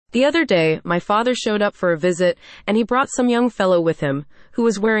The other day, my father showed up for a visit, and he brought some young fellow with him, who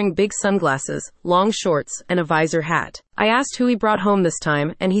was wearing big sunglasses, long shorts, and a visor hat. I asked who he brought home this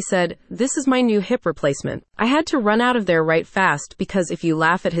time, and he said, "This is my new hip replacement." I had to run out of there right fast, because if you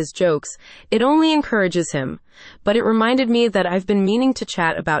laugh at his jokes, it only encourages him. But it reminded me that I've been meaning to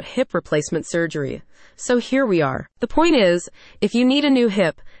chat about hip replacement surgery. So here we are. The point is, if you need a new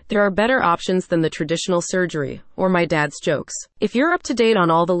hip, there are better options than the traditional surgery, or my dad's jokes. If you're up to date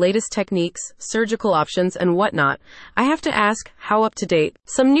on all the latest techniques, surgical options, and whatnot, I have to ask, how up to date?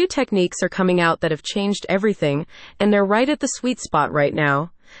 Some new techniques are coming out that have changed everything, and they're right at the sweet spot right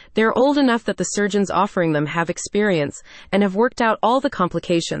now. They're old enough that the surgeons offering them have experience and have worked out all the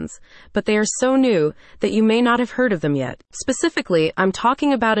complications, but they are so new that you may not have heard of them yet. Specifically, I'm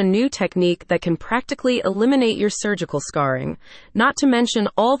talking about a new technique that can practically eliminate your surgical scarring, not to mention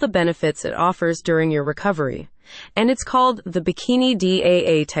all the benefits it offers during your recovery. And it's called the Bikini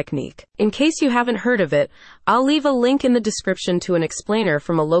DAA technique. In case you haven't heard of it, I'll leave a link in the description to an explainer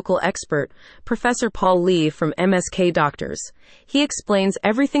from a local expert, Professor Paul Lee from MSK Doctors. He explains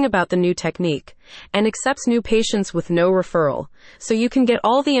everything about the new technique and accepts new patients with no referral, so you can get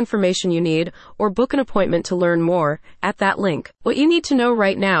all the information you need or book an appointment to learn more at that link. What you need to know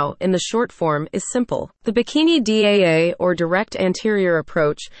right now, in the short form, is simple. The Bikini DAA, or direct anterior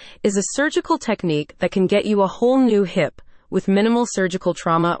approach, is a surgical technique that can get you a whole new hip with minimal surgical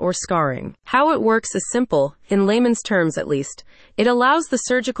trauma or scarring. How it works is simple, in layman's terms at least. It allows the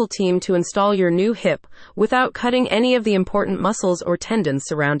surgical team to install your new hip without cutting any of the important muscles or tendons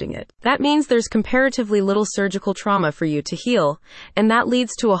surrounding it. That means there's comparatively little surgical trauma for you to heal, and that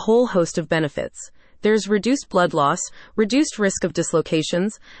leads to a whole host of benefits. There's reduced blood loss, reduced risk of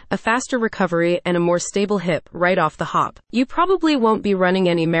dislocations, a faster recovery, and a more stable hip right off the hop. You probably won't be running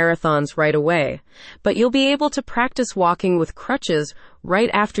any marathons right away, but you'll be able to practice walking with crutches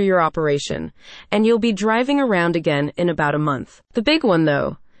right after your operation, and you'll be driving around again in about a month. The big one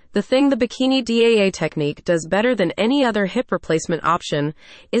though, the thing the Bikini DAA technique does better than any other hip replacement option,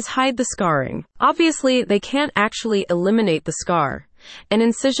 is hide the scarring. Obviously, they can't actually eliminate the scar. An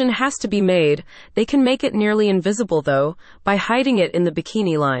incision has to be made. They can make it nearly invisible though, by hiding it in the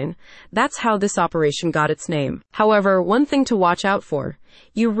bikini line. That's how this operation got its name. However, one thing to watch out for.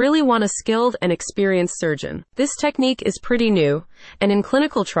 You really want a skilled and experienced surgeon. This technique is pretty new, and in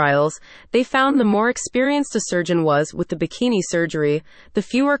clinical trials, they found the more experienced a surgeon was with the bikini surgery, the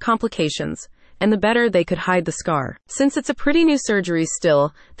fewer complications, and the better they could hide the scar. Since it's a pretty new surgery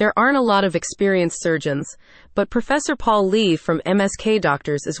still, there aren't a lot of experienced surgeons, but Professor Paul Lee from MSK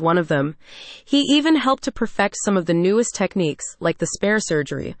Doctors is one of them. He even helped to perfect some of the newest techniques, like the spare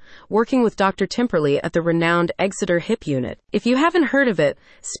surgery, working with Dr. Timperley at the renowned Exeter Hip Unit. If you haven't heard of it,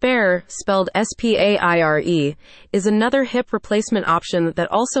 spare, spelled SPAIRE, is another hip replacement option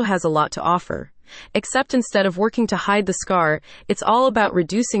that also has a lot to offer. Except instead of working to hide the scar, it's all about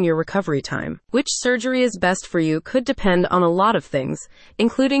reducing your recovery time. Which surgery is best for you could depend on a lot of things,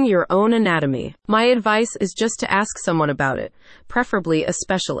 including your own anatomy. My advice is just to ask someone about it, preferably a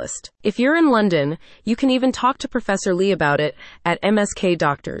specialist. If you're in London, you can even talk to Professor Lee about it at MSK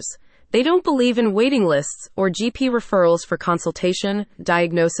Doctors. They don't believe in waiting lists or GP referrals for consultation,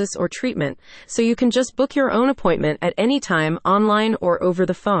 diagnosis, or treatment, so you can just book your own appointment at any time, online or over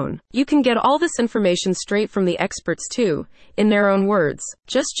the phone. You can get all this information straight from the experts too, in their own words.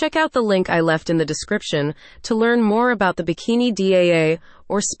 Just check out the link I left in the description to learn more about the Bikini DAA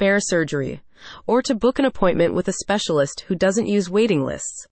or spare surgery, or to book an appointment with a specialist who doesn't use waiting lists.